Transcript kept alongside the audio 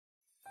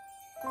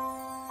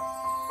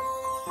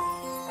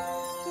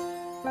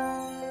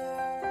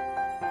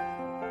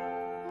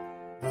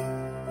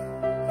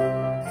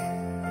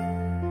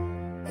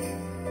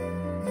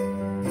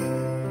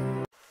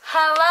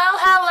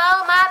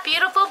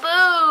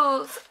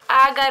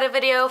I got a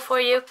video for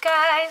you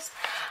guys.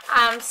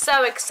 I'm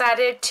so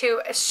excited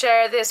to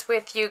share this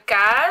with you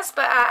guys,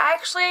 but I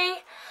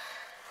actually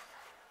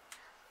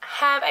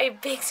have a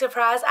big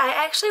surprise. I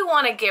actually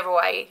won a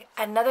giveaway,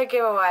 another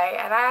giveaway,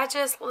 and I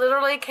just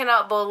literally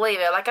cannot believe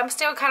it. Like, I'm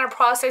still kind of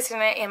processing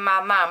it in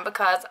my mind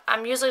because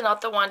I'm usually not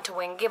the one to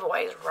win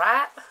giveaways,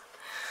 right?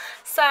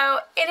 So,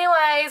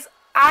 anyways,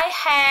 I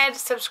had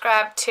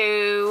subscribed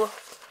to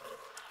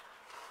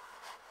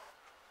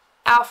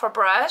Alpha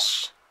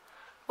Brush,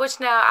 which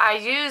now I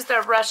use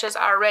their brushes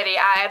already.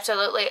 I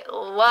absolutely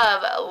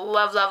love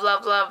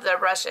their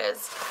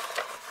brushes.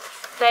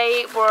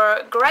 They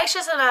were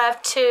gracious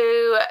enough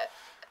to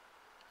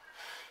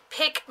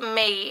pick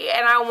me,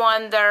 and I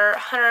won their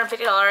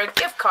 $150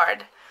 gift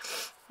card.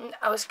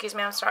 Oh, excuse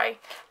me, I'm sorry.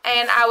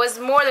 And I was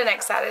more than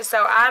excited,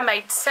 so I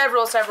made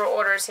several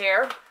orders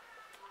here.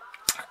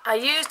 I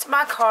used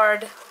my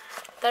card.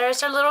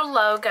 There's their little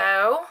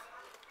logo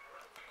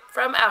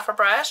from Alpha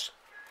Brush.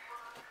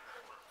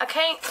 I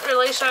can't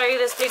really show you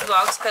this big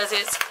box because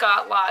it's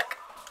got like,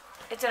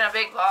 it's in a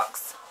big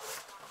box.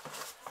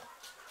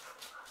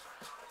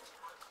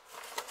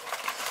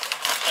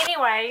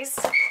 Anyways,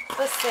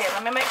 let's see.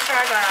 Let me make sure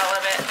I got all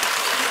of it.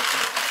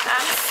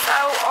 I'm so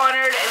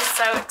honored and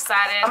so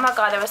excited. Oh my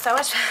god, there was so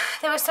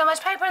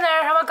much paper in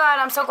there. Oh my god,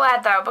 I'm so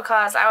glad though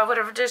because I would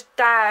have just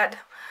died.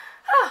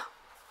 Oh.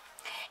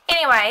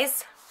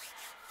 Anyways,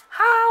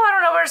 oh, I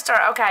don't know where to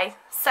start. Okay,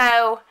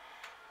 so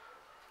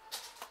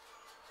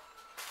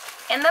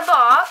in the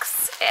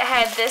box, it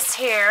had this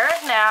here.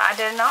 Now, I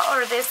did not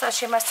order this, so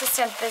she must have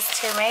sent this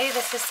to me.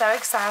 This is so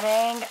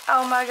exciting.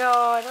 Oh my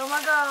god, oh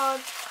my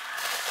god.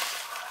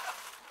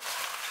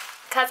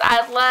 Because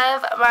I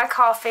love my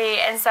coffee,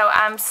 and so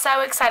I'm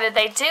so excited.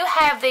 They do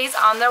have these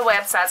on their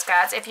websites,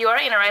 guys. If you are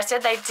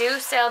interested, they do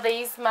sell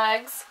these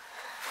mugs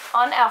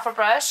on Alpha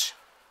Brush.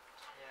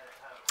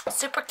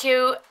 Super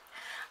cute.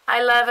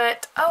 I love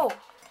it. Oh,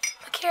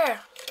 look here.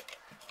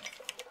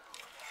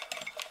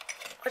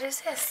 What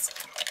is this?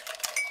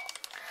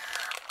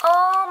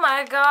 Oh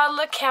my god,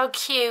 look how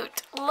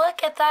cute.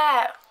 Look at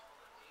that.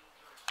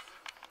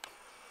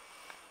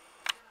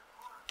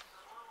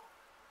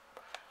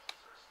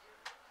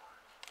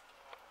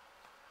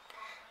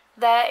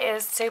 That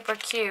is super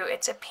cute.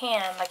 It's a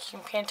pin, like you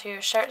can pin to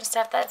your shirt and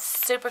stuff. That's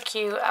super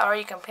cute. Or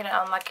you can pin it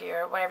on like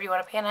your, whatever you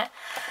want to pin it.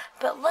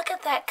 But look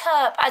at that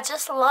cup. I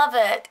just love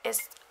it.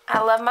 I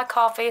love my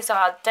coffee, so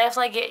I'll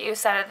definitely get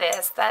use out of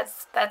this.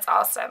 That's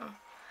awesome.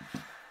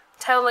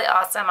 Totally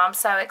awesome. I'm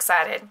so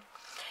excited.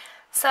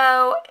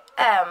 So,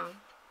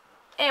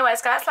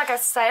 anyways, guys, like I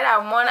said, I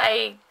won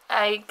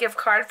a gift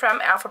card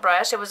from Alpha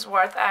Brush. It was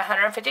worth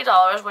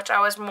 $150, which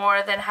I was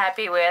more than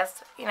happy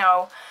with. You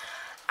know,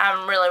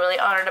 I'm really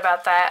honored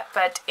about that.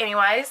 But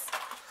anyways,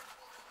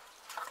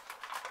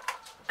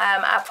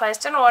 I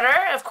placed an order,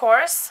 of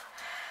course.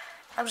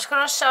 I'm just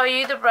going to show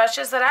you the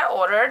brushes that I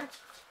ordered.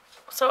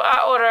 So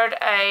I ordered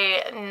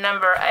a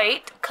number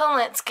 8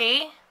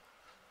 Kolinsky.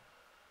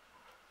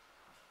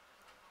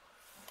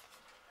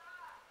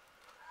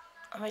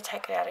 Let me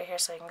take it out of here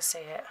so you can see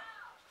it.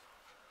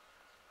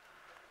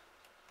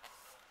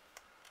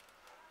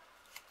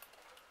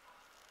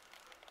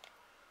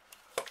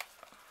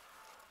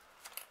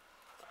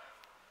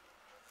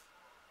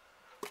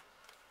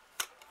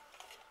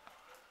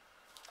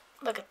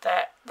 Look at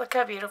that. Look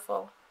how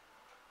beautiful.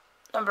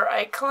 Number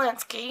 8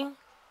 Kolinsky,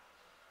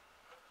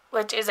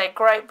 which is a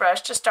great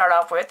brush to start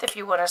off with if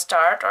you want to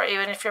start, or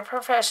even if you're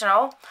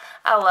professional.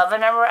 I love a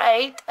number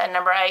 8. A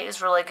number 8 is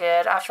really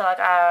good. I feel like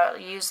I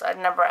use a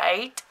number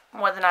 8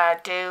 more than I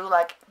do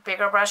like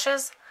bigger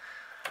brushes.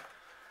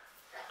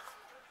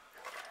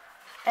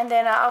 And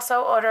then I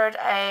also ordered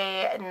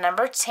a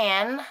number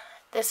 10.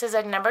 This is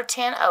a number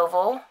 10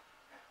 oval.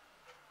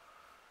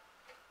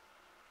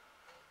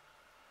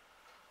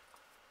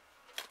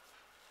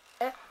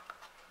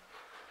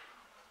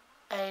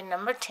 A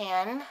number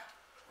 10.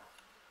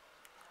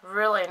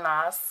 Really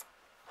nice.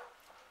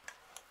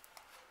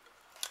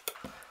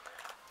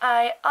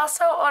 I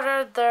also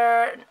ordered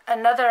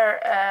another,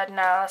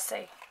 now let's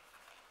see.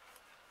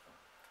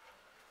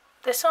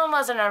 This one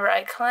was a number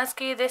 8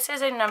 Kolinsky. This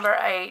is a number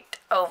 8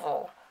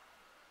 oval.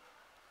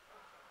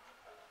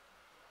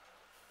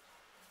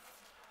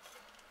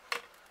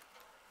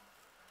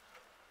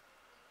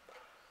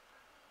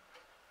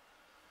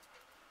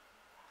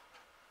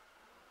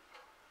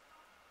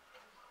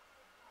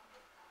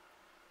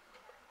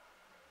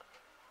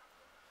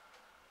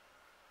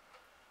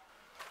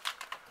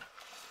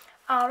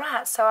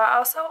 Alright, so I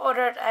also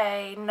ordered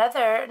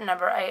another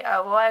number 8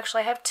 oval. I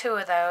actually have 2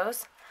 of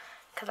those.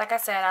 Because like I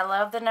said, I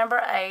love the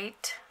number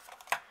 8.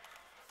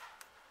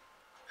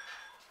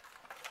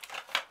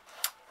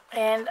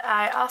 And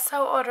I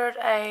also ordered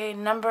a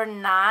number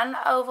 9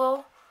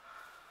 oval.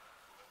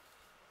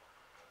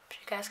 If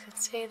you guys can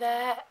see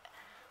that.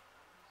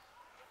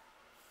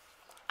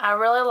 I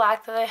really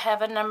like that they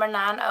have a number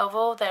 9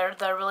 oval. They're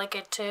really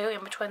good too,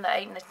 in between the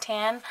 8 and the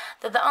 10.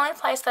 They're the only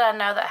place that I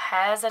know that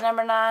has a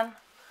number 9.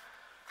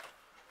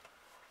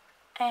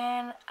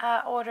 And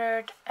I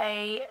ordered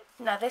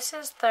now this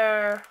is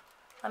their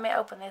Let me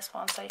open this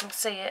one so you can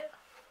see it.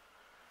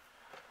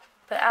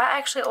 But I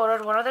actually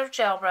ordered one of their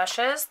gel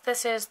brushes.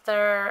 This is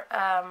their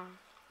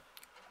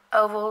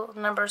oval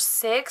number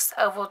 6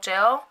 oval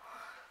gel.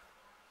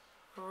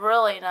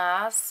 Really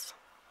nice.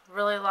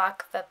 Really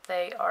like that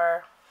they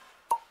are,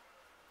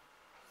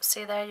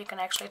 see there, you can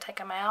actually take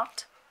them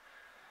out.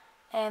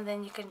 And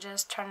then you can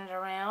just turn it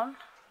around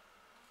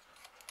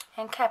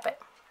and cap it.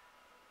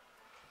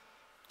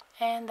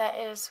 And that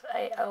is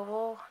a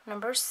oval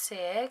number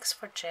 6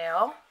 for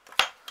gel.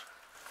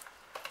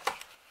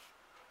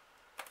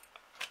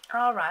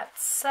 Alright,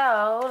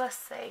 so let's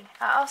see.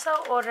 I also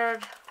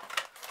ordered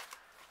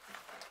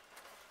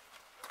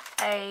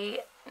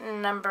a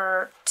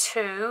number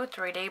 2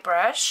 3D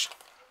brush.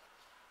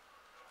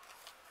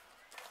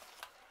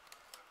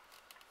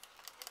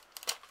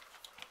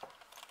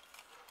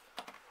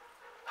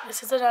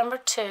 This is a number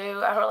 2.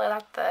 I really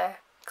like the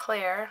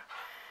clear.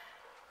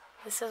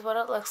 This is what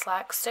it looks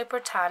like. Super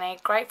tiny.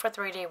 Great for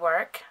 3D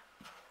work.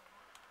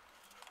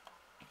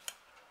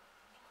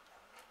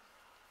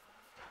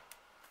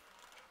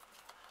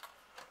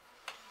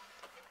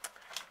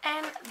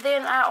 And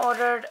then I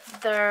ordered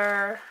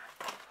their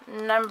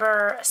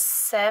number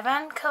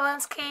 7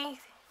 Kolinsky.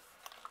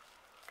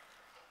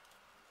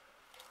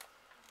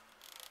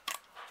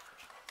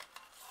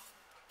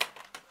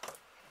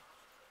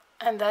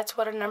 And that's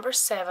what a number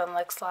 7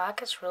 looks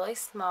like. It's really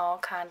small,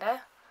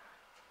 kinda.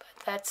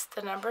 But that's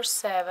the number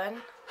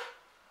 7.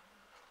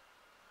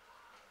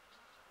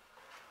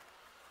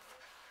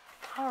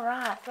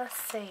 Alright, let's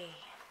see.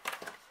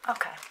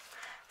 Okay.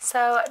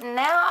 So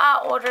now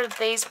I ordered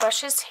these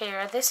brushes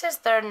here. This is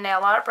their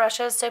nail art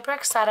brushes. Super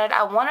excited.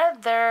 I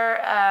wanted their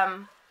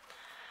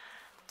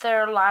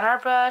liner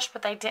brush,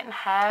 but they didn't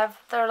have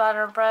their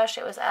liner brush.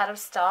 It was out of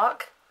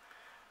stock,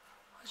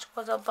 which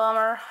was a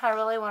bummer. I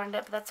really wanted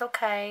it, but that's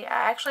okay.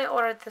 I actually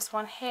ordered this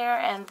one here,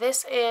 and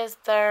this is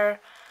their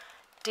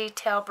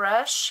detail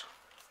brush.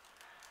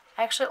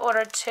 I actually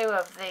ordered 2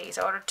 of these.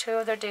 I ordered 2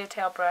 of their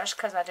detail brush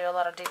because I do a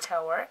lot of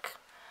detail work.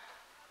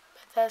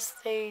 But that's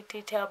the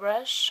detail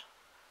brush.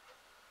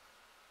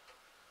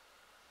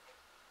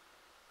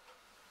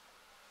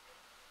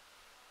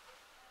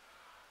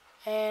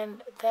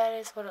 And that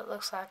is what it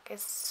looks like.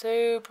 It's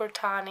super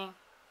tiny.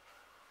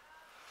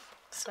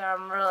 So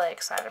I'm really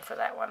excited for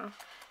that one.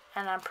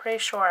 And I'm pretty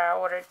sure I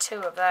ordered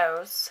 2 of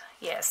those.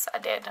 Yes, I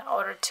did. I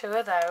ordered 2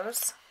 of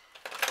those.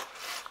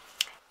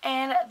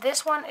 And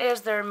this one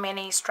is their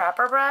mini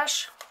striper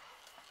brush.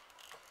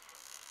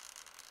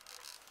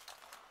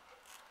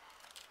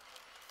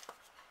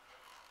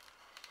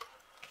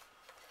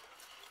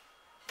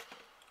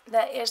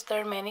 That is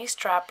their mini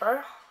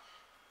striper.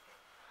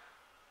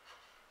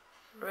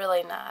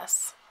 Really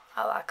nice.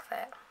 I like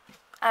that.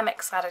 I'm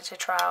excited to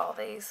try all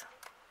these.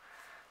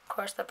 Of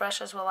course, the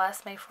brushes will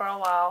last me for a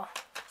while.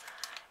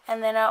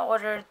 And then I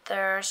ordered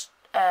their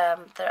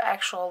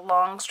actual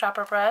long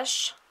striper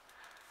brush.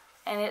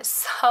 And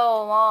it's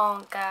so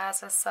long,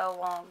 guys. It's so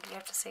long. You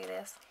have to see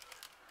this.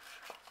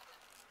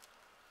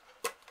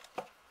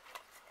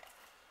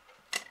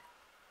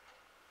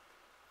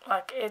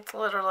 Like, it's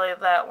literally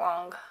that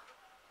long.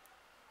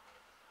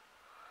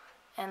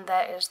 And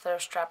that is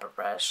their striper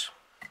brush.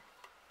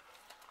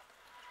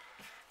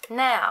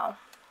 Now,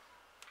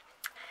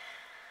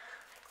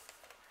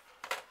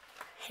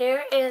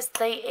 here is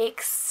the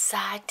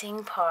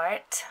exciting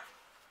part.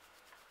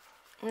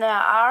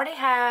 Now, I already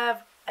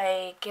have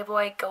a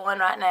giveaway going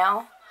right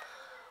now,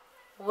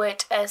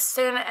 which as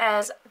soon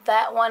as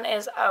that one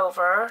is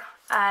over,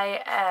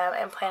 I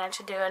am planning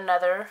to do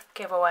another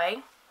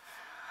giveaway.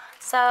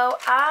 So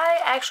I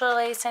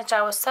actually, since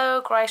I was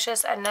so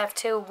gracious enough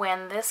to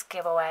win this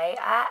giveaway,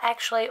 I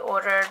actually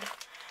ordered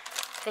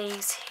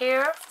these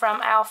here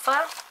from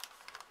Alpha.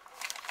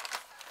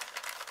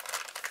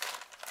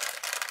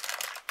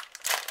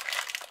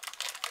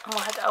 I'm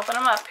going to have to open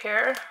them up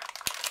here.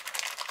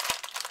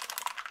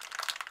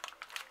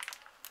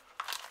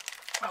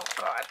 Oh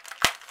God,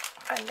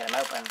 if I can get them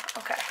open.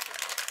 Okay.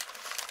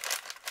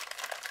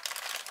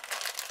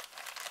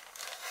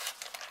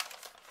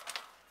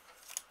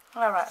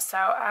 Alright, so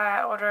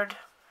I ordered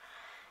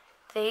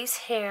these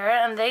here,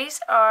 and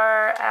these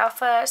are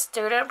Alpha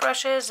student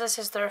brushes. This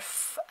is their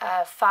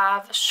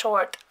 5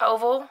 short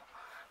oval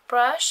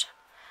brush.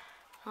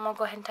 I'm going to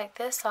go ahead and take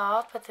this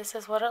off, but this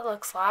is what it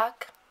looks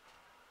like.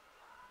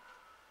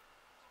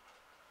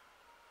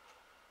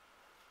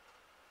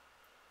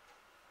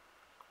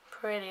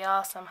 Pretty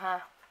awesome,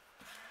 huh?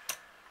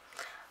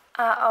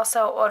 I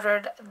also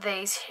ordered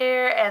these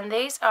here, and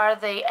these are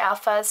the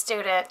Alpha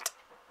Student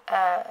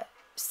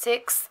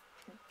 6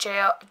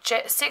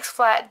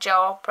 flat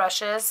gel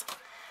brushes,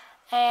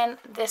 and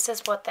this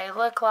is what they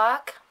look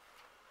like.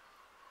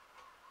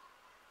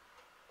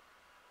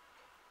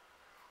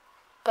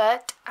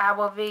 But I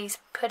will be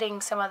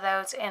putting some of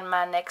those in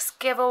my next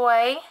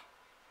giveaway,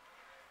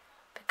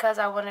 because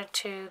I wanted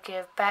to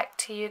give back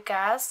to you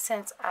guys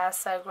since I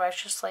so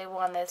graciously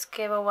won this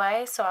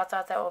giveaway. So I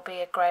thought that would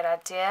be a great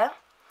idea.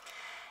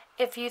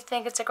 If you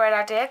think it's a great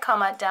idea,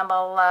 comment down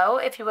below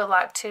if you would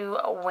like to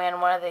win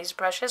one of these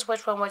brushes.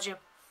 Which one would you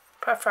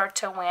prefer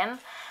to win?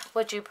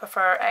 Would you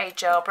prefer a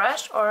gel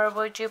brush or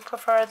would you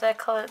prefer the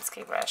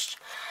Kolinsky brush?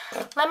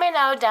 Let me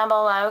know down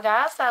below,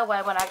 guys. That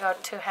way when I go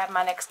to have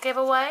my next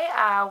giveaway,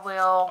 I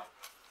will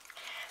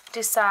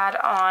decide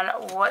on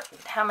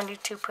how many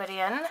to put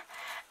in.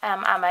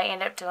 I may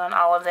end up doing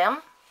all of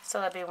them. So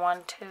that'd be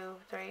 1, 2,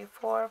 3,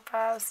 4,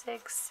 5,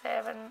 6,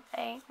 7,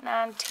 8,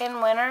 9,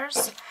 10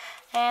 winners.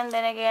 And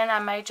then again, I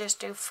may just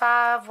do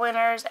 5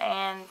 winners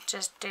and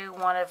just do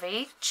 1 of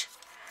each.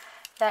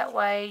 That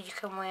way you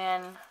can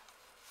win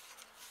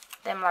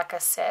them like a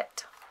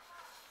set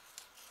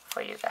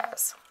for you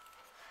guys.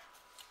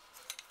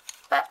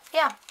 But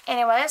yeah,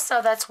 anyway,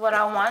 so that's what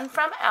I won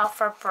from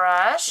Alpha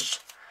Brush.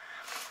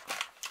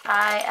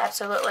 I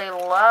absolutely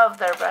love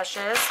their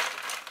brushes.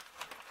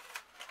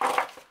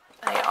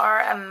 They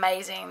are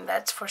amazing,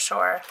 that's for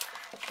sure.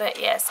 But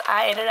yes,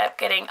 I ended up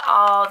getting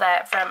all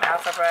that from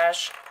Alpha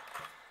Brush.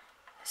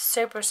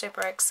 Super,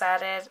 super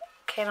excited.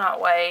 Cannot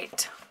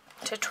wait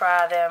to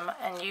try them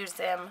and use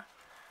them.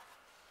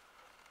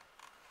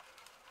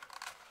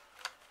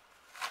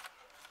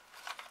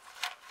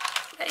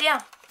 But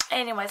yeah,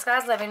 anyways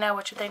guys, let me know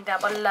what you think down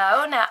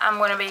below. Now I'm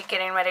going to be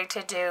getting ready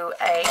to do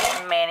a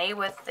mani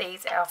with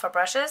these Alpha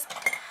brushes.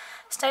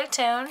 Stay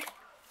tuned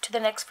to the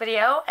next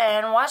video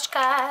and watch,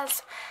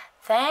 guys.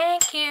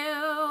 Thank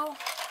you.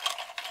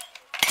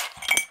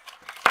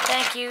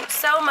 Thank you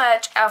so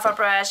much, Alpha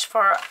Brush,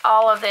 for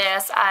all of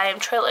this. I am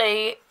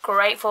truly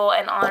grateful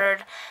and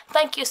honored.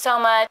 Thank you so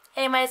much.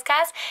 Anyways,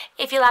 guys,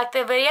 if you like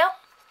the video,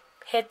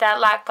 hit that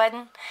like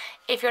button.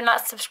 If you're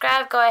not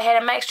subscribed, go ahead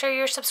and make sure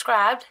you're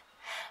subscribed,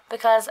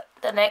 because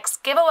the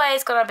next giveaway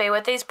is going to be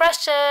with these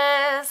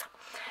brushes.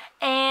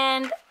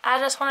 And I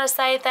just want to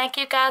say thank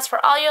you guys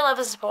for all your love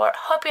and support.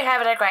 Hope you're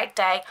having a great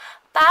day.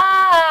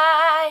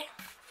 Bye!